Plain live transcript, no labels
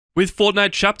With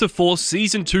Fortnite Chapter 4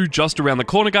 Season 2 just around the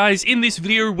corner, guys, in this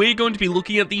video we're going to be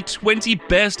looking at the 20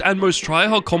 best and most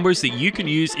tryhard combos that you can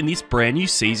use in this brand new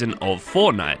season of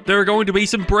Fortnite. There are going to be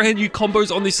some brand new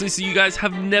combos on this list that you guys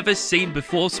have never seen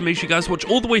before, so make sure you guys watch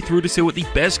all the way through to see what the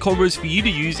best combos for you to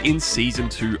use in Season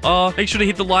 2 are. Make sure to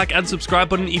hit the like and subscribe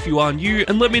button if you are new,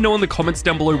 and let me know in the comments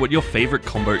down below what your favorite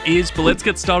combo is. But let's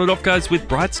get started off, guys, with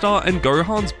Brightstar and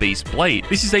Gohan's Beast Blade.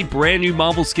 This is a brand new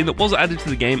Marvel skin that was added to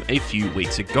the game a few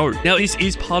weeks ago. Now, this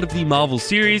is part of the Marvel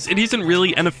series. It isn't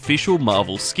really an official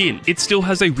Marvel skin. It still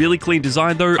has a really clean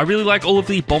design though. I really like all of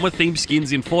the bomber themed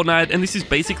skins in Fortnite, and this is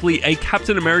basically a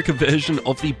Captain America version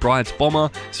of the Bright Bomber,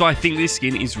 so I think this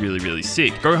skin is really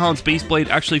sick. Gohan's Beast Blade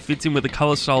actually fits in with the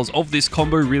color styles of this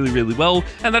combo really well,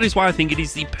 and that is why I think it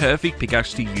is the perfect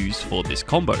pickaxe to use for this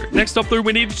combo. Next up though,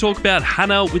 we need to talk about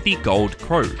Hannah with the Gold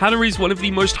Crow. Hannah is one of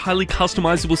the most highly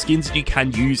customizable skins that you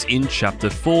can use in Chapter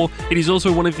 4. It is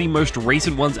also one of the most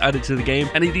recent ones added to the game,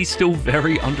 and it is still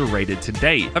very underrated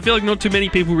today. I feel like not too many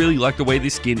people really like the way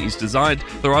this skin is designed.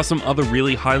 There are some other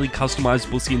really highly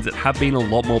customizable skins that have been a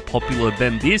lot more popular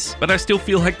than this, but I still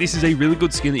feel like this is a really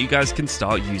good skin that you guys can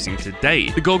start using today.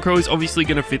 The Gold Crow is obviously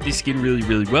going to fit this skin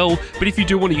really well, but if you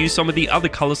do want to use some of the other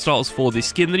color styles for this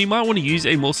skin, then you might want to use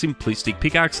a more simplistic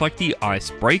pickaxe like the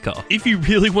Icebreaker. If you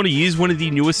really want to use one of the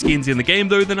newer skins in the game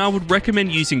though, then I would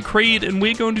recommend using Creed, and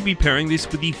we're going to be pairing this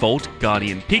with the Vault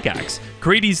Guardian pickaxe.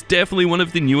 Creed is definitely one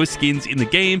of the newer skins in the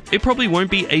game. It probably won't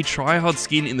be a tryhard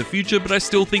skin in the future, but I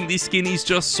still think this skin is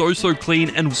just so clean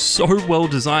and so well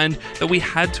designed that we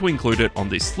had to include it on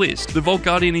this list. The Vault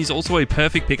Guardian is also a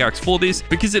perfect pickaxe for this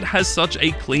because it has such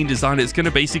a clean design. It's going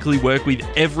to basically work with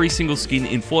every single skin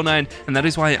in Fortnite, and that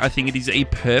is why I think it is a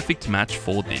perfect match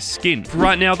for this skin. For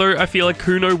right now though, I feel like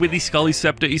Kuno with the Scully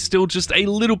Scepter is still just a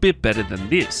little bit better than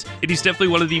this. It is definitely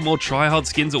one of the more tryhard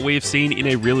skins that we have seen in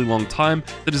a really long time.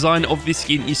 The design of this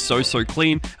skin is so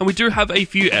clean, and we do have a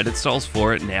few edit styles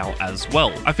for it now as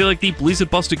well. I feel like the Blizzard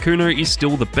Buster Kuno is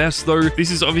still the best though.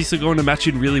 This is obviously going to match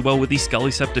in really well with the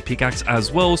Scully Scepter pickaxe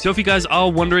as well, so if you guys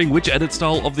are wondering which edit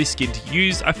style of this skin to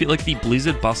use, I feel like the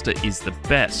Blizzard Buster is the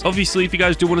best. Obviously, if you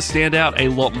guys do want to stand out a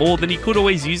lot more, then you could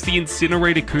always use the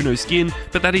Incinerator Kuno skin,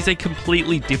 but that is a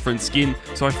completely different skin,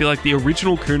 so I feel like the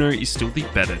original Kuno is still the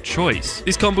better choice.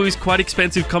 This combo is quite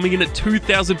expensive, coming in at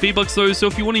 2,000 V-Bucks though, so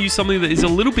if you want to use something that is a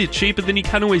little bit cheaper, then you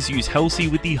can always use Halsey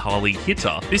with the Harley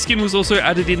Hitter. This skin was also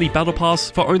added in the Battle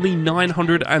Pass for only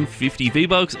 950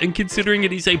 V-Bucks, and considering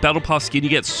it is a Battle Pass skin, you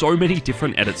get so many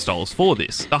different edit styles for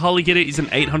this. The Harley Hitter is an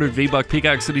 800 V-Buck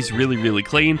pickaxe that is really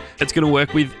clean. It's going to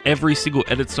work with every single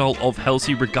edit style of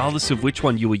Halsey, regardless of which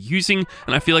one you are using,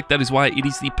 and I feel like that is why it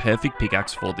is the perfect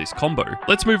pickaxe for this combo.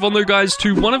 Let's move on though, guys,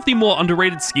 to one of the more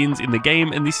underrated skins in the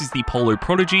game, and this is the Polo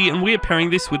Prodigy, and we are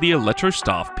pairing this with the Electro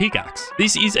Staff pickaxe.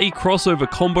 This is a crossover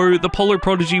combo. The Polo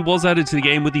Prodigy was added to the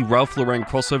game with the Ralph Lauren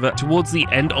crossover towards the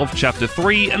end of Chapter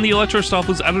 3, and the Electro Staff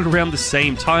was added around the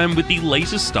same time with the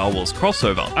latest Star Wars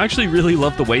crossover. I actually really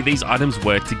love the way these items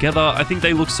work together. I think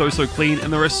they look so clean,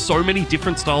 and there are so many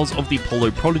different styles of the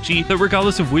Polo Prodigy that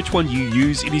regardless of which one you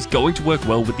use, it is going to work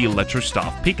well with the Electro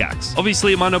Staff pickaxe.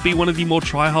 Obviously, it might not be one of the more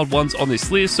tryhard ones on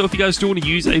this list, so if you guys do want to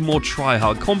use a more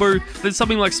tryhard combo, then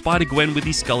something like Spider-Gwen with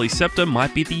the Scully Scepter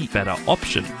might be the better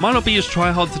option. Might not be as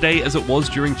tryhard today as it was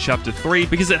during Chapter 3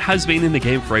 because it has been in the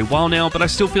game for a while now, but I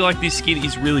still feel like this skin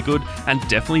is really good and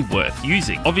definitely worth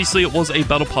using. Obviously, it was a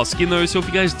Battle Pass skin though, so if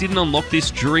you guys didn't unlock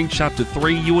this during Chapter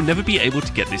 3, you will never be able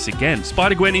to get this again.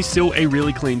 Spider-Gwen is still a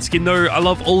really clean skin though. I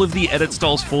love all of the edit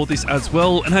styles for this as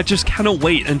well, and I just cannot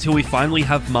wait until we finally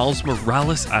have Miles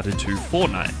Morales added to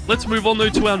Fortnite. Let's move on though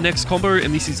to our next combo,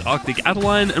 and this is Arctic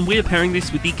Adeline, and we're pairing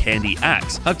this with the Candy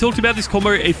Axe. I've talked about this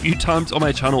combo a few times on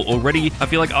my channel already. I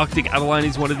feel like Arctic Adeline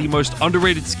is one of the most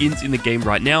underrated skins in the game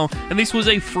right now, and this was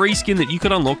a free skin that you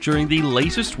could unlock during the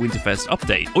latest Winterfest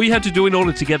update. All you had to do in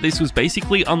order to get this was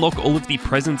basically unlock all of the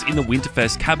presents in the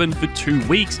Winterfest cabin for 2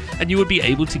 weeks, and you would be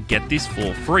able to get this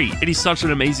for free. It is such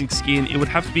an amazing skin. It would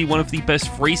have to be one of the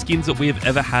best free skins that we have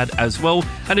ever had as well,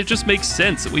 and it just makes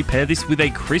sense that we pair this with a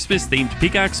Christmas themed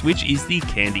pickaxe, which is the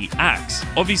Candy Axe.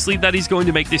 Obviously, that is going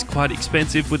to make this quite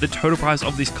expensive, with the total price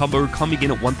of this combo coming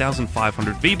in at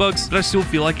 1,500 V-Bucks, but I still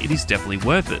feel like it is definitely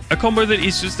worth it. A combo that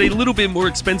is just a little bit more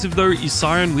expensive though is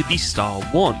Siren with the Star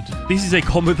Wand. This is a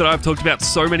combo that I've talked about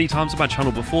so many times on my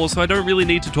channel before, so I don't really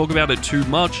need to talk about it too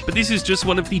much, but this is just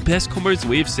one of the best combos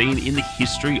we have seen in the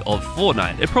history of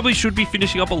Fortnite. It probably should be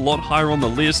finishing up a lot higher on the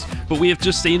list, but we have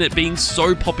just seen it being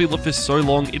so popular for so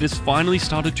long, it has finally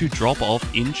started to drop off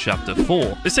in Chapter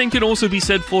 4. The same can also be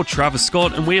said for Travis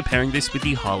Scott, and we are pairing this with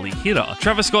the Harley Hitter.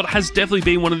 Travis Scott has definitely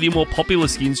been one of the more popular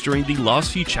skins during the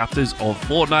last few chapters of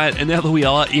Fortnite, and now that we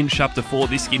are in Chapter 4,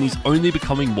 this skin skin is only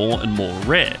becoming more and more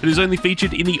rare. It is only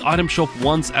featured in the item shop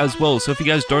once as well, so if you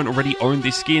guys don't already own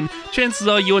this skin, chances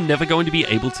are you're never going to be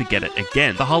able to get it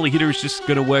again. The Harley hitter is just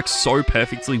going to work so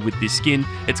perfectly with this skin.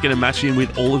 It's going to match in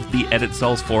with all of the edit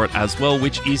styles for it as well,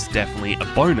 which is definitely a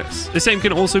bonus. The same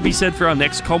can also be said for our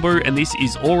next combo, and this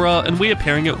is Aura, and we are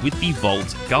pairing it with the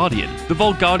Vault Guardian. The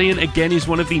Vault Guardian again is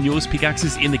one of the newest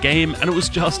pickaxes in the game, and it was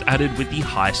just added with the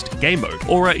Heist game mode.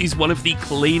 Aura is one of the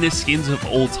cleanest skins of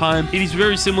all time. It is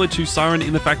very similar to Siren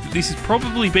in the fact that this has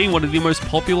probably been one of the most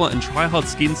popular and tryhard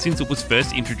skins since it was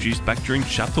first introduced back during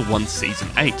Chapter 1 Season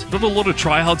 8. Not a lot of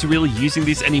tryhards are really using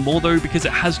this anymore though, because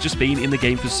it has just been in the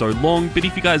game for so long, but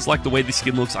if you guys like the way this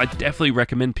skin looks, I definitely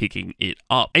recommend picking it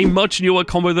up. A much newer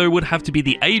combo though would have to be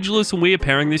the Ageless, and we are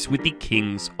pairing this with the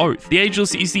King's Oath. The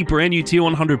Ageless is the brand new Tier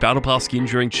 100 Battle Pass skin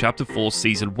during Chapter 4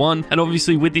 Season 1, and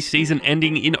obviously with this season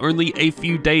ending in only a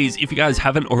few days, if you guys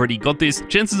haven't already got this,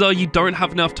 chances are you don't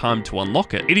have enough time to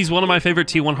unlock it. It is one of my favorite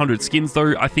Tier 100 skins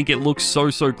though. I think it looks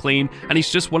so clean, and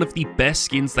it's just one of the best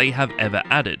skins they have ever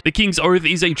added. The King's Oath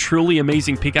is a truly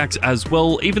amazing pickaxe as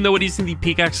well. Even though it isn't the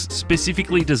pickaxe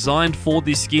specifically designed for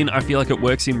this skin, I feel like it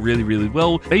works in really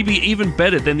well, maybe even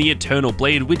better than the Eternal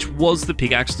Blade, which was the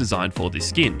pickaxe designed for this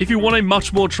skin. If you want a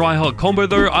much more tryhard combo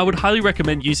though, I would highly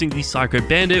recommend using the Psycho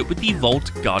Bandit with the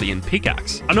Vault Guardian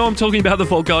pickaxe. I know I'm talking about the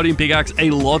Vault Guardian pickaxe a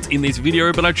lot in this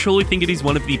video, but I truly think it is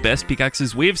one of the best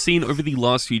pickaxes we have seen over the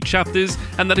last few chapters,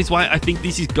 and that is why I think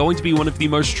this is going to be one of the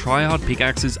most tryhard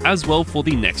pickaxes as well for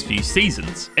the next few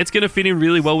seasons. It's going to fit in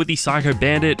really well with the Psycho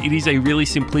Bandit. It is a really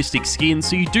simplistic skin,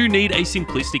 so you do need a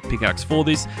simplistic pickaxe for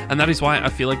this, and that is why I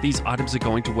feel like these items are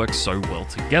going to work so well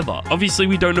together. Obviously,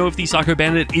 we don't know if the Psycho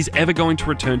Bandit is ever going to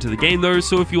return to the game though,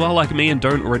 so if you are like me and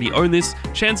don't already own this,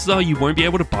 chances are you won't be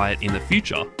able to buy it in the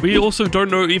future. We also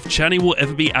don't know if Chani will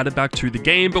ever be added back to the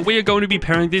game, but we are going to be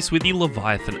pairing this with the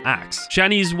Leviathan Axe.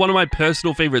 Chani is one of my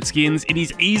personal favorite skins. It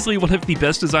is easily one of the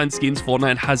best designed skins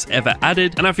Fortnite has ever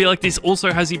added, and I feel like this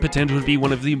also has the potential to be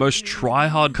one of the most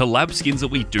try-hard collab skins that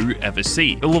we do ever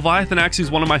see. The Leviathan Axe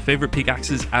is one of my favorite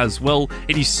pickaxes as well.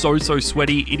 It is so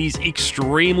sweaty. It is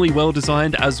extremely well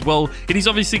designed as well. It is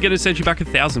obviously going to send you back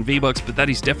 1,000 V-Bucks, but that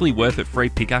is definitely worth it for a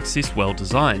pickaxe this well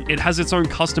designed. It has its own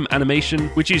custom animation,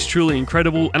 which is truly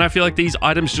incredible, and I feel like these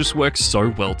items just work so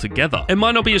well together. It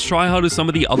might not be as tryhard as some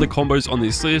of the other combos on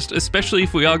this list, especially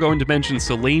if we are going to mention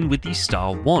Celine with the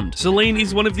Star Wand. Celine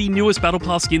is one of the newest Battle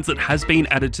Pass skins that has been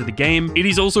added to the game. It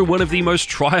is also one of the most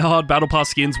tryhard Battle Pass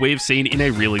skins we have seen in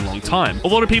a really long time. A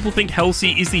lot of people think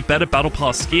Halsey is the better Battle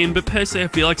Pass skin, but per se I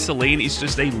feel like Celine is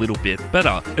just a little bit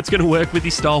better. It's going to work with the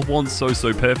Star Wand so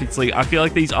perfectly. I feel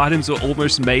like these items are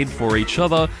almost made for each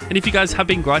other, and if you guys have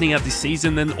been grinding out this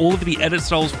season, then all of the edit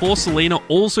styles for Celine are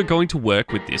also going to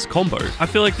work with this combo. I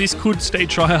feel like this could stay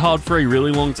tryhard for a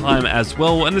really long time as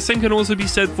well, and the same can also be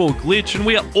said for Glitch, and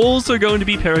we are also going to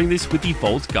be pairing this with the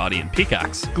Vault Guardian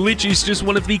pickaxe. Glitch is just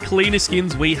one of the cleanest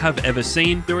skins we have ever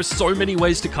seen. There are so many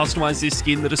ways to customize this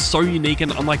skin that are so unique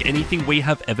and unlike anything we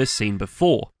have ever seen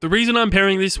before. The reason I'm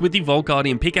pairing this with the Vault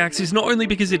Guardian pickaxe is not only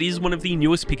because it is one of the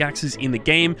newest pickaxes in the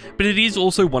game, but it is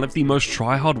also one of the most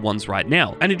tryhard ones right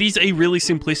now, and it is a really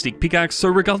simplistic pickaxe, so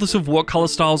regardless of what color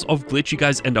styles of Glitch you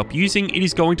guys end up using, it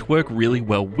is going to work really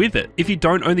well with it. If you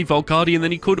don't own the Vault Guardian,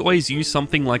 then you could always use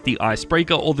something like the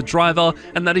Icebreaker or the Driver,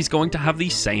 and that is going to have the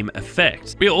same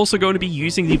effect. We are also going to be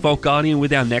using the Vault Guardian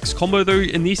with our next combo though,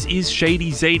 and this is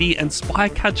Shady Zadie and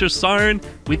Spycatcher Siren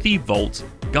with the Vault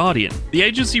Guardian. The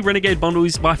Agency Renegade bundle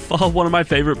is by far one of my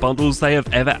favorite bundles they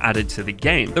have ever added to the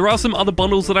game. There are some other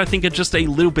bundles that I think are just a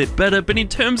little bit better, but in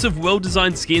terms of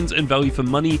well-designed skins and value for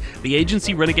money, the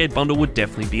Agency Renegade bundle would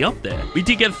definitely be up there. We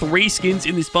did get 3 skins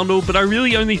in this bundle, but I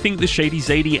really only think the Shady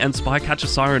Zadie and Spycatcher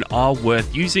Siren are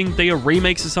worth using. They are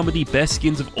remakes of some of the best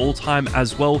skins of all time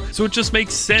as well, so it just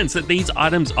makes sense that these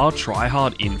items are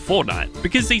tryhard in Fortnite.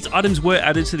 Because these items were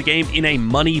added to the game in a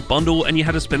money bundle and you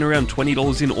had to spend around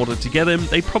 $20 in order to get them,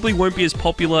 they probably won't be as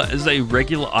popular as a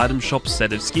regular item shop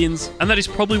set of skins, and that is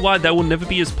probably why they will never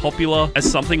be as popular as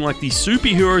something like the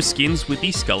superhero skins with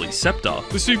the Scully Scepter.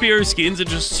 The superhero skins are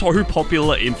just so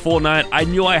popular in Fortnite. I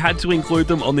knew I had to include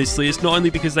them on this list, not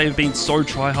only because they have been so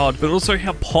tryhard, but also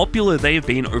how popular they have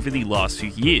been over the last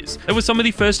few years. They were some of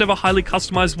the first ever highly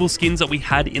customizable skins that we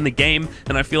had in the game,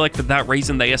 and I feel like for that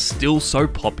reason they are still so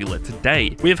popular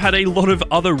today. We have had a lot of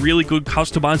other really good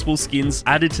customizable skins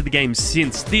added to the game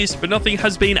since this, but nothing has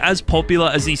has been as popular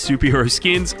as these superhero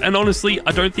skins, and honestly,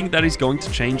 I don't think that is going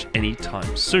to change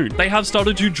anytime soon. They have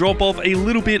started to drop off a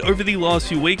little bit over the last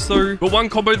few weeks though, but one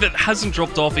combo that hasn't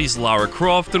dropped off is Lara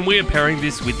Croft, and we're pairing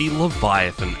this with the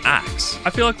Leviathan Axe. I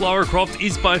feel like Lara Croft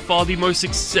is by far the most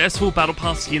successful Battle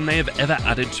Pass skin they have ever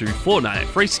added to Fortnite.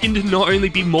 For a skin to not only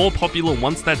be more popular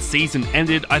once that season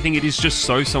ended, I think it is just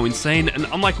so insane and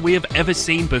unlike we have ever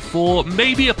seen before,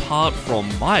 maybe apart from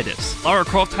Midas. Lara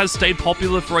Croft has stayed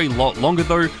popular for a lot longer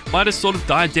though. Midas sort of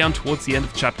died down towards the end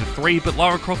of chapter 3, but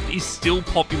Lara Croft is still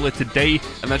popular today,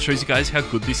 and that shows you guys how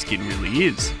good this skin really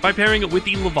is. By pairing it with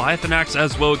the Leviathan Axe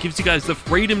as well, it gives you guys the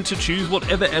freedom to choose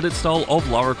whatever edit style of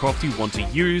Lara Croft you want to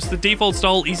use. The default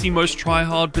style is the most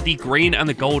tryhard, but the green and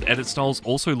the gold edit styles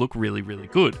also look really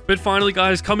good. But finally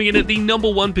guys, coming in at the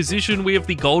 #1 position, we have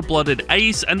the Gold-Blooded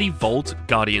Ace and the Vault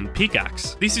Guardian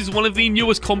Pickaxe. This is one of the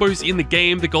newest combos in the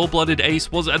game. The Gold-Blooded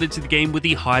Ace was added to the game with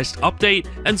the highest update,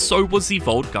 and so was the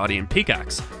Vault Guardian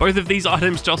Pickaxe. Both of these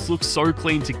items just look so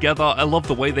clean together. I love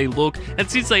the way they look, and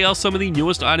since they are some of the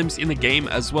newest items in the game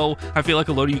as well, I feel like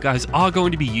a lot of you guys are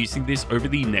going to be using this over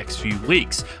the next few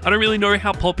weeks. I don't really know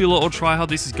how popular or tryhard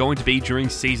this is going to be during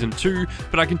Season 2,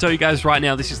 but I can tell you guys right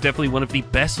now, this is definitely one of the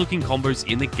best looking combos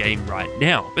in the game right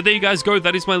now. But there you guys go,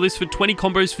 that is my list for 20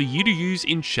 combos for you to use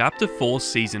in Chapter 4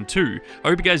 Season 2. I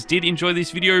hope you guys did enjoy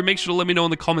this video. Make sure to let me know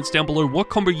in the comments down below what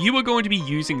combo you are going to be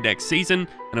using next season,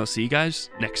 and I'll see you guys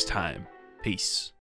next time. Peace.